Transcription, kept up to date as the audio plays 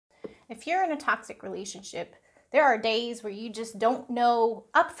If you're in a toxic relationship, there are days where you just don't know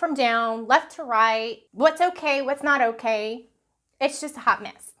up from down, left to right, what's okay, what's not okay. It's just a hot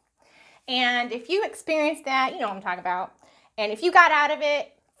mess. And if you experience that, you know what I'm talking about. And if you got out of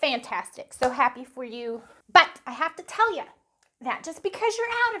it, fantastic. So happy for you. But I have to tell you that just because you're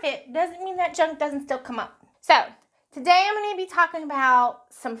out of it doesn't mean that junk doesn't still come up. So today I'm going to be talking about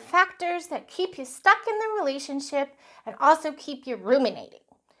some factors that keep you stuck in the relationship and also keep you ruminating.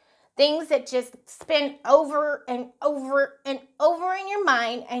 Things that just spin over and over and over in your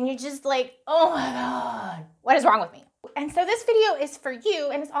mind, and you're just like, oh my God, what is wrong with me? And so this video is for you,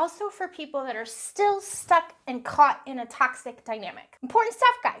 and it's also for people that are still stuck and caught in a toxic dynamic. Important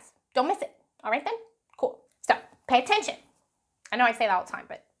stuff, guys. Don't miss it. All right then? Cool. So pay attention. I know I say that all the time,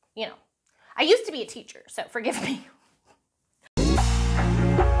 but you know, I used to be a teacher, so forgive me.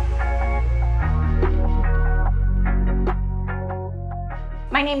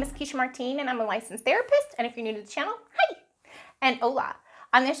 My name is Keisha Martine, and I'm a licensed therapist. And if you're new to the channel, hi, and hola.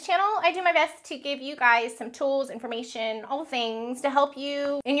 On this channel, I do my best to give you guys some tools, information, all things to help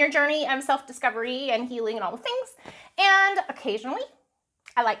you in your journey of self-discovery and healing and all the things. And occasionally,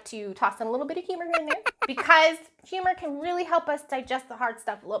 I like to toss in a little bit of humor here and there because humor can really help us digest the hard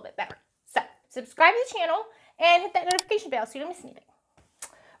stuff a little bit better. So subscribe to the channel and hit that notification bell so you don't miss anything.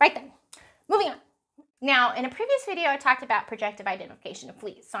 Right then, moving on. Now, in a previous video, I talked about projective identification of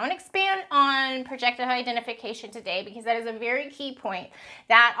fleas. So I'm going to expand on projective identification today because that is a very key point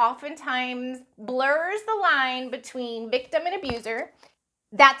that oftentimes blurs the line between victim and abuser.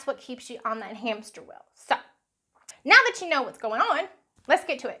 That's what keeps you on that hamster wheel. So now that you know what's going on, let's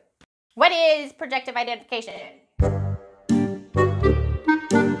get to it. What is projective identification?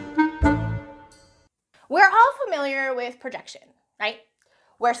 We're all familiar with projection, right?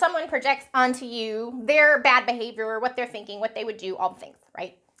 Where someone projects onto you their bad behavior, what they're thinking, what they would do, all the things,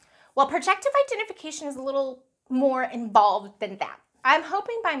 right? Well, projective identification is a little more involved than that. I'm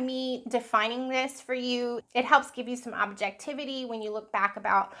hoping by me defining this for you, it helps give you some objectivity when you look back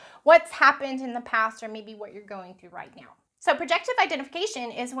about what's happened in the past or maybe what you're going through right now. So projective identification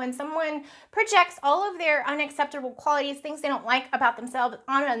is when someone projects all of their unacceptable qualities, things they don't like about themselves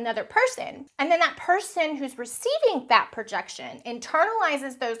on another person. And then that person who's receiving that projection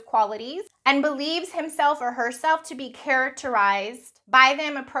internalizes those qualities and believes himself or herself to be characterized by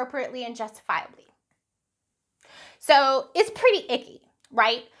them appropriately and justifiably. So it's pretty icky,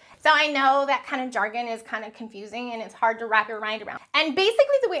 right? So I know that kind of jargon is kind of confusing and it's hard to wrap your mind around. And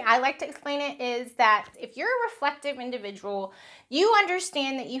basically the way I like to explain it is that if you're a reflective individual, you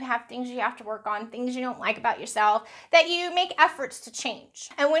understand that you have things you have to work on, things you don't like about yourself, that you make efforts to change.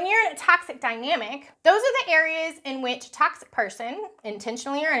 And when you're in a toxic dynamic, those are the areas in which a toxic person,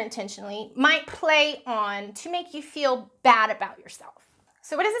 intentionally or unintentionally, might play on to make you feel bad about yourself.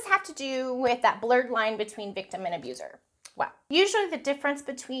 So what does this have to do with that blurred line between victim and abuser? Well, usually the difference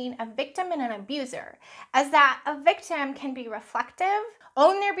between a victim and an abuser is that a victim can be reflective,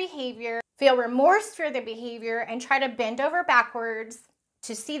 own their behavior, feel remorse for their behavior, and try to bend over backwards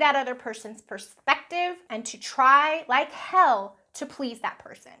to see that other person's perspective and to try like hell to please that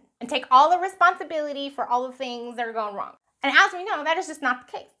person and take all the responsibility for all the things that are going wrong. And as we know, that is just not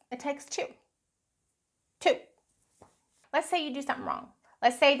the case. It takes two. Let's say you do something wrong.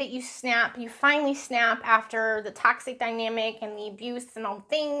 Let's say that you finally snap after the toxic dynamic and the abuse and all the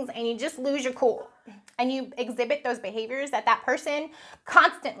things, and you just lose your cool. And you exhibit those behaviors that that person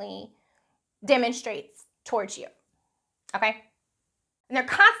constantly demonstrates towards you, okay? And they're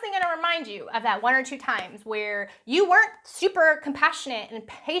constantly gonna remind you of that one or two times where you weren't super compassionate and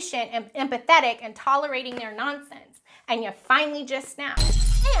patient and empathetic and tolerating their nonsense, and you finally just snapped.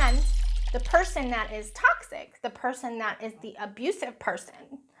 And the person that is toxic, the person that is the abusive person,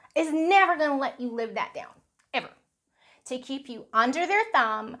 is never going to let you live that down, ever. To keep you under their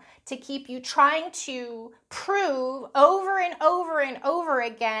thumb, to keep you trying to prove over and over and over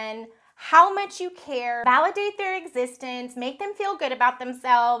again how much you care, validate their existence, make them feel good about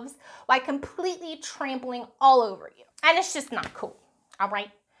themselves while completely trampling all over you. And it's just not cool, all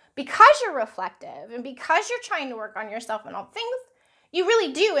right? Because you're reflective and because you're trying to work on yourself and all things, you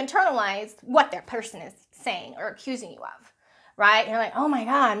really do internalize what that person is saying or accusing you of, right? And you're like, oh my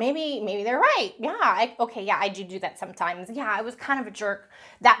God, maybe they're right. Yeah, I do that sometimes. Yeah, I was kind of a jerk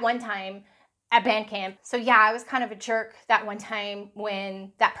that one time at band camp. So yeah, I was kind of a jerk that one time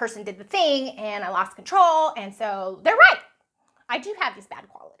when that person did the thing and I lost control. And so they're right. I do have these bad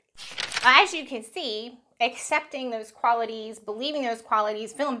qualities. As you can see, accepting those qualities, believing those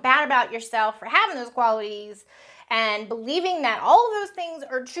qualities, feeling bad about yourself for having those qualities, and believing that all of those things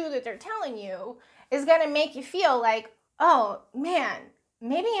are true that they're telling you is going to make you feel like, oh man,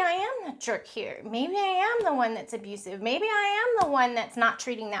 maybe I am the jerk here. Maybe I am the one that's abusive. Maybe I am the one that's not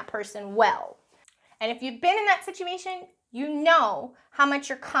treating that person well. And if you've been in that situation, you know how much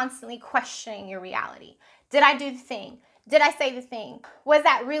you're constantly questioning your reality. Did I do the thing? Did I say the thing? Was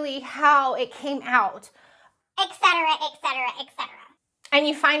that really how it came out? Etc., etc., etc. And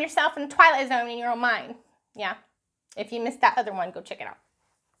you find yourself in the twilight zone in your own mind. Yeah. If you missed that other one, go check it out.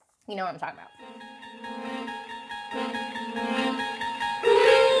 You know what I'm talking about.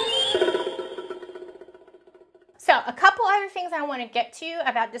 So a couple other things I want to get to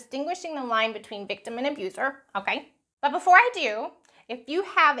about distinguishing the line between victim and abuser, okay? But before I do, if you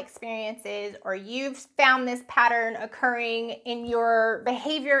have experiences or you've found this pattern occurring in your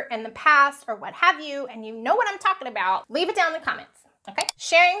behavior in the past or what have you, and you know what I'm talking about, leave it down in the comments, okay?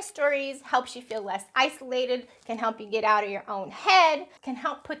 Sharing stories helps you feel less isolated, can help you get out of your own head, can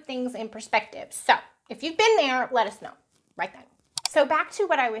help put things in perspective. So if you've been there, let us know right then. So back to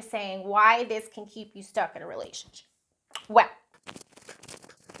what I was saying, why this can keep you stuck in a relationship. Well,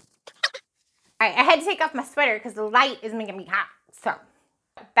 I had to take off my sweater because the light is making me hot. So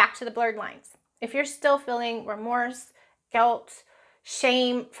back to the blurred lines. If you're still feeling remorse, guilt,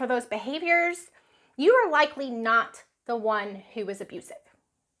 shame for those behaviors, you are likely not the one who was abusive,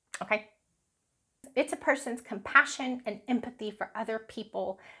 okay? It's a person's compassion and empathy for other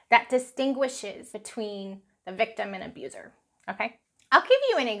people that distinguishes between the victim and abuser, okay? I'll give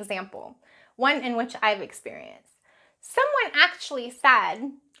you an example, one in which I've experienced. Someone actually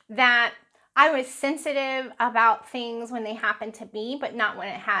said that I was sensitive about things when they happened to me, but not when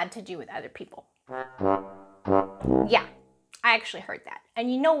it had to do with other people. Yeah, I actually heard that.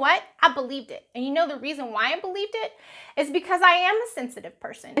 And you know what? I believed it. And you know the reason why I believed it is because I am a sensitive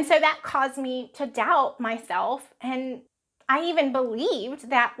person. And so that caused me to doubt myself. And I even believed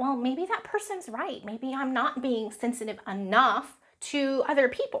that, well, maybe that person's right. Maybe I'm not being sensitive enough to other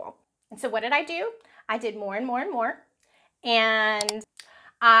people. And so what did I do? I did more and more and more. And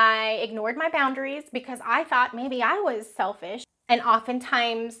I ignored my boundaries because I thought maybe I was selfish, and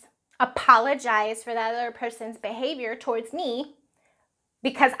oftentimes apologized for that other person's behavior towards me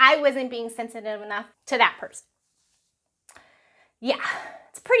because I wasn't being sensitive enough to that person. Yeah,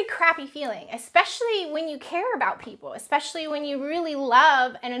 it's a pretty crappy feeling, especially when you care about people, especially when you really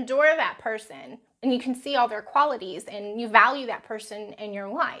love and adore that person and you can see all their qualities and you value that person in your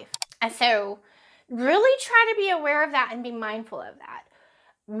life. And so really try to be aware of that and be mindful of that.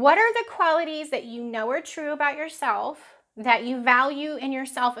 What are the qualities that you know are true about yourself, that you value in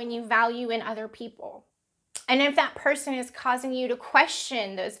yourself and you value in other people? And if that person is causing you to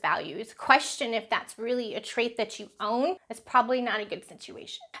question those values, question if that's really a trait that you own, it's probably not a good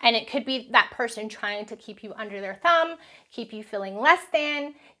situation. And it could be that person trying to keep you under their thumb, keep you feeling less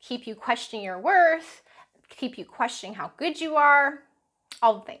than, keep you questioning your worth, keep you questioning how good you are,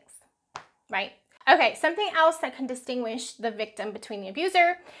 all the things, right? Okay, something else that can distinguish the victim between the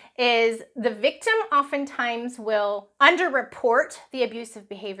abuser is the victim oftentimes will underreport the abusive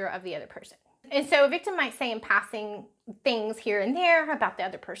behavior of the other person. And so a victim might say in passing things here and there about the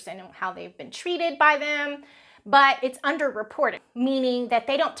other person and how they've been treated by them, but it's underreported, meaning that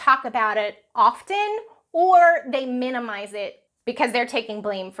they don't talk about it often or they minimize it because they're taking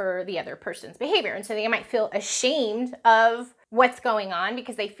blame for the other person's behavior. And so they might feel ashamed of what's going on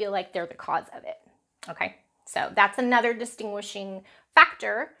because they feel like they're the cause of it. Okay, so that's another distinguishing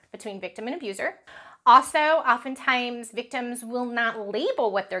factor between victim and abuser. Also, oftentimes victims will not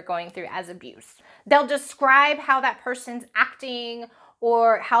label what they're going through as abuse. They'll describe how that person's acting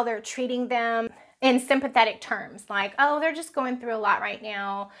or how they're treating them in sympathetic terms, like, oh, they're just going through a lot right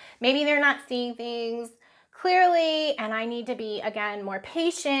now. Maybe they're not seeing things clearly, and I need to be, again, more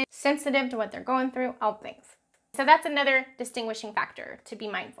patient, sensitive to what they're going through, all things. So that's another distinguishing factor to be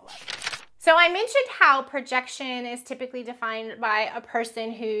mindful of. So I mentioned how projection is typically defined by a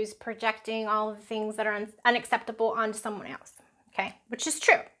person who's projecting all of the things that are unacceptable onto someone else, okay? Which is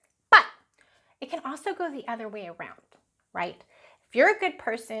true, but it can also go the other way around, right? If you're a good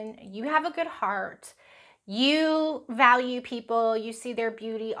person, you have a good heart, you value people, you see their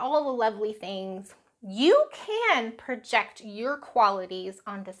beauty, all the lovely things, you can project your qualities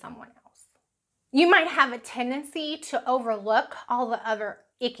onto someone else. You might have a tendency to overlook all the other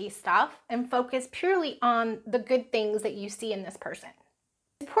icky stuff and focus purely on the good things that you see in this person.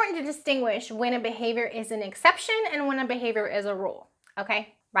 It's important to distinguish when a behavior is an exception and when a behavior is a rule,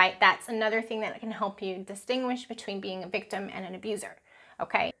 okay? Right? That's another thing that can help you distinguish between being a victim and an abuser,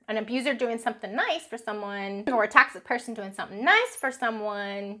 okay? An abuser doing something nice for someone or a toxic person doing something nice for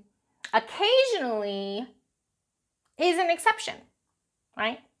someone occasionally is an exception,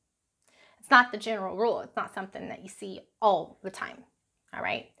 right? It's not the general rule. It's not something that you see all the time. all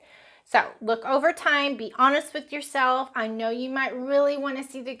right? So look over time, be honest with yourself. I know you might really want to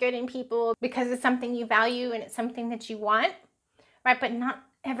see the good in people because it's something you value and it's something that you want, right? But not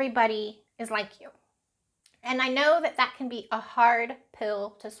everybody is like you. And I know that that can be a hard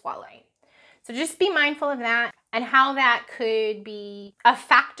pill to swallow. So just be mindful of that and how that could be a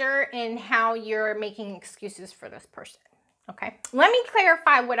factor in how you're making excuses for this person. Okay, let me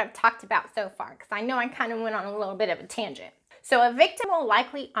clarify what I've talked about so far, because I know I kind of went on a little bit of a tangent. So a victim will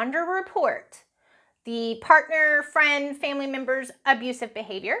likely underreport the partner, friend, family member's abusive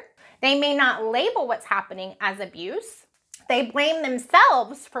behavior. They may not label what's happening as abuse. They blame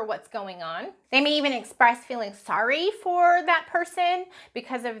themselves for what's going on. They may even express feeling sorry for that person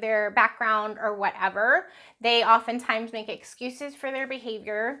because of their background or whatever. They oftentimes make excuses for their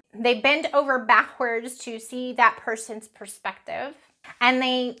behavior. They bend over backwards to see that person's perspective, and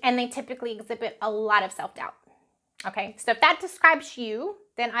they typically exhibit a lot of self-doubt. Okay, so if that describes you,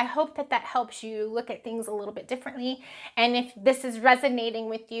 then I hope that that helps you look at things a little bit differently. And if this is resonating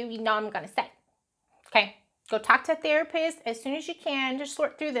with you, you know I'm going to say, okay, go talk to a therapist as soon as you can. Just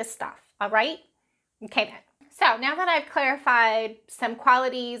sort through this stuff, all right? Okay then. So now that I've clarified some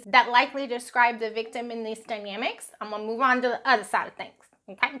qualities that likely describe the victim in these dynamics, I'm going to move on to the other side of things,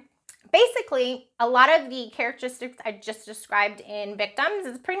 okay? Basically, a lot of the characteristics I just described in victims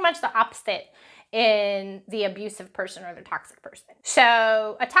is pretty much the opposite in the abusive person or the toxic person.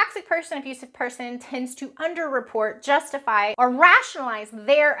 So a toxic person, abusive person tends to underreport, justify, or rationalize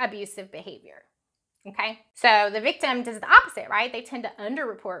their abusive behavior. Okay, so the victim does the opposite, right? They tend to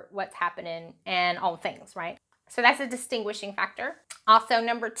underreport what's happening and all things, right? So that's a distinguishing factor. Also,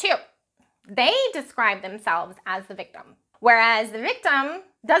 number 2, they describe themselves as the victim, whereas the victim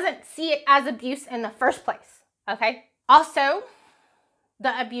doesn't see it as abuse in the first place, okay? Also,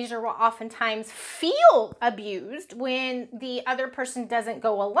 the abuser will oftentimes feel abused when the other person doesn't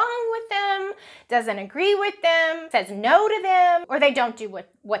go along with them, doesn't agree with them, says no to them, or they don't do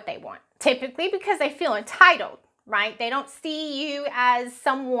what they want. Typically because they feel entitled, right? They don't see you as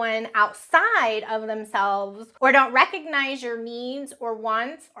someone outside of themselves, or don't recognize your needs or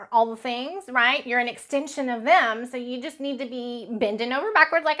wants or all the things, right? You're an extension of them, so you just need to be bending over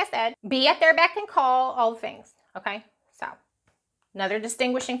backwards, like I said, be at their beck and call, all the things, okay? So another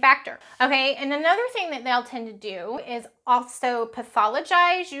distinguishing factor. Okay, and another thing that they'll tend to do is also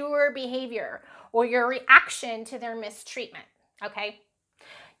pathologize your behavior or your reaction to their mistreatment, okay?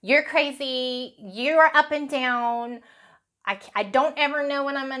 You're crazy, you're up and down, I don't ever know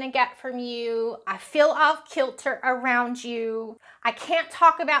what I'm gonna get from you, I feel off kilter around you, I can't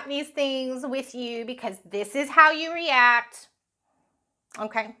talk about these things with you because this is how you react,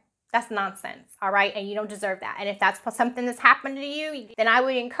 okay? That's nonsense, all right? And you don't deserve that. And if that's something that's happened to you, then I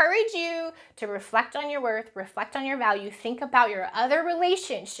would encourage you to reflect on your worth, reflect on your value, think about your other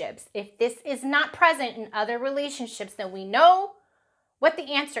relationships. If this is not present in other relationships, then we know what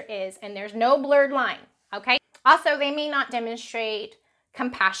the answer is, and there's no blurred line, okay? Also, they may not demonstrate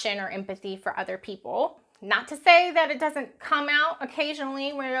compassion or empathy for other people. Not to say that it doesn't come out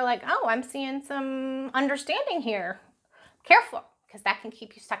occasionally where you're like, oh, I'm seeing some understanding here. Careful, because that can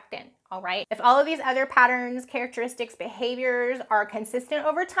keep you sucked in, all right? If all of these other patterns, characteristics, behaviors are consistent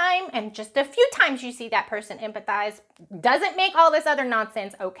over time, and just a few times you see that person empathize, doesn't make all this other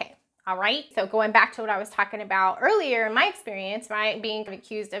nonsense okay. All right, so going back to what I was talking about earlier in my experience, right, being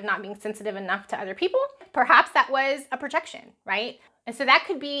accused of not being sensitive enough to other people, perhaps that was a projection, right? And so that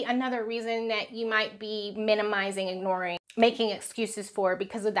could be another reason that you might be minimizing, ignoring, making excuses for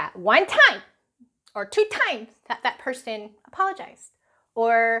because of that one time or 2 times that that person apologized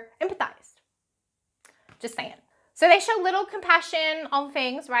or empathized. Just saying. So they show little compassion on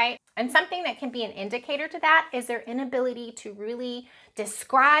things, right? And something that can be an indicator to that is their inability to really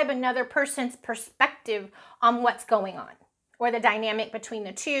describe another person's perspective on what's going on, or the dynamic between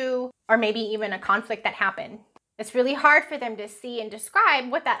the two, or maybe even a conflict that happened. It's really hard for them to see and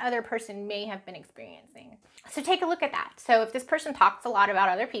describe what that other person may have been experiencing. So take a look at that. So if this person talks a lot about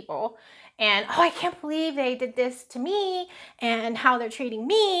other people and, oh, I can't believe they did this to me and how they're treating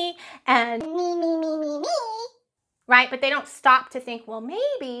me and me, right? But they don't stop to think, well,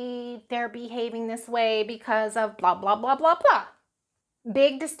 maybe they're behaving this way because of blah, blah, blah, blah, blah.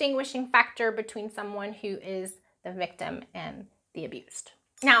 Big distinguishing factor between someone who is the victim and the abused.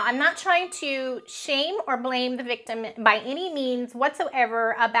 Now, I'm not trying to shame or blame the victim by any means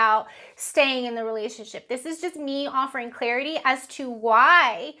whatsoever about staying in the relationship. This is just me offering clarity as to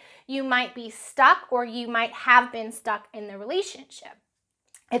why you might be stuck or you might have been stuck in the relationship.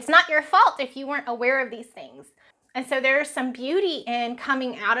 It's not your fault if you weren't aware of these things. And so there's some beauty in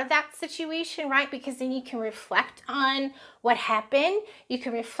coming out of that situation, right? Because then you can reflect on what happened. You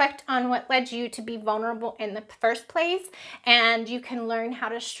can reflect on what led you to be vulnerable in the first place. And you can learn how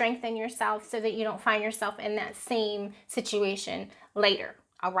to strengthen yourself so that you don't find yourself in that same situation later,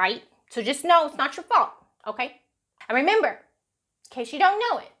 all right? So just know it's not your fault, okay? And remember, in case you don't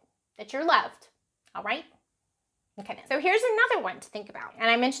know it, that you're loved, all right? Okay, so here's another one to think about.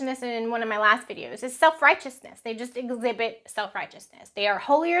 And I mentioned this in one of my last videos, is self-righteousness. They just exhibit self-righteousness. They are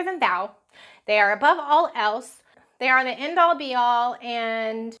holier than thou. They are above all else. They are the end-all be-all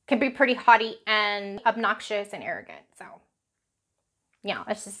and can be pretty haughty and obnoxious and arrogant. So,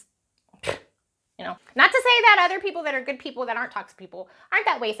 it's just, not to say that other people that are good people that aren't toxic people aren't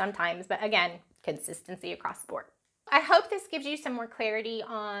that way sometimes, but again, consistency across the board. I hope this gives you some more clarity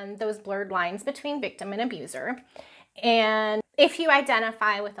on those blurred lines between victim and abuser. And if you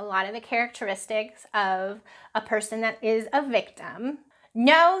identify with a lot of the characteristics of a person that is a victim,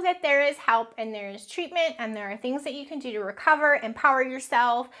 know that there is help and there is treatment and there are things that you can do to recover, empower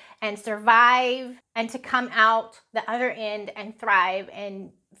yourself, and survive, and to come out the other end and thrive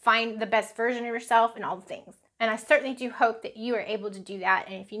and find the best version of yourself and all the things. And I certainly do hope that you are able to do that.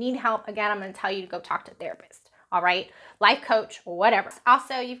 And if you need help, again, I'm going to tell you to go talk to a therapist. All right, life coach, or whatever.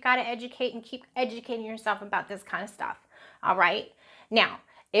 Also, you've got to educate and keep educating yourself about this kind of stuff. All right. Now,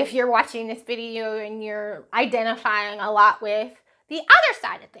 if you're watching this video and you're identifying a lot with the other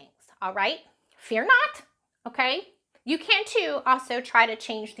side of things, all right, fear not. Okay. You can too also try to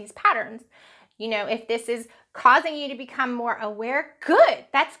change these patterns. If this is causing you to become more aware, good.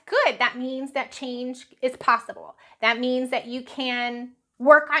 That's good. That means that change is possible. That means that you can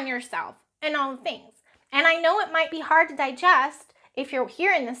work on yourself and all the things. And I know it might be hard to digest if you're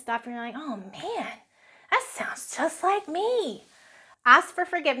hearing this stuff and you're like, oh man, that sounds just like me. Ask for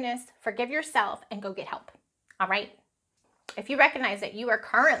forgiveness, forgive yourself, and go get help, all right? If you recognize that you are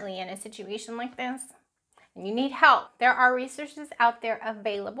currently in a situation like this and you need help, there are resources out there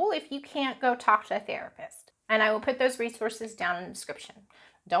available if you can't go talk to a therapist. And I will put those resources down in the description.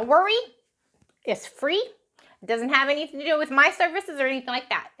 Don't worry, it's free. It doesn't have anything to do with my services or anything like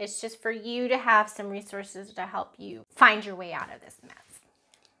that. It's just for you to have some resources to help you find your way out of this mess.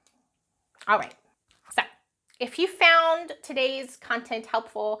 All right. So if you found today's content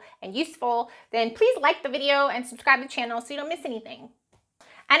helpful and useful, then please like the video and subscribe to the channel so you don't miss anything.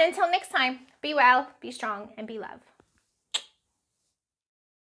 And until next time, be well, be strong, and be love.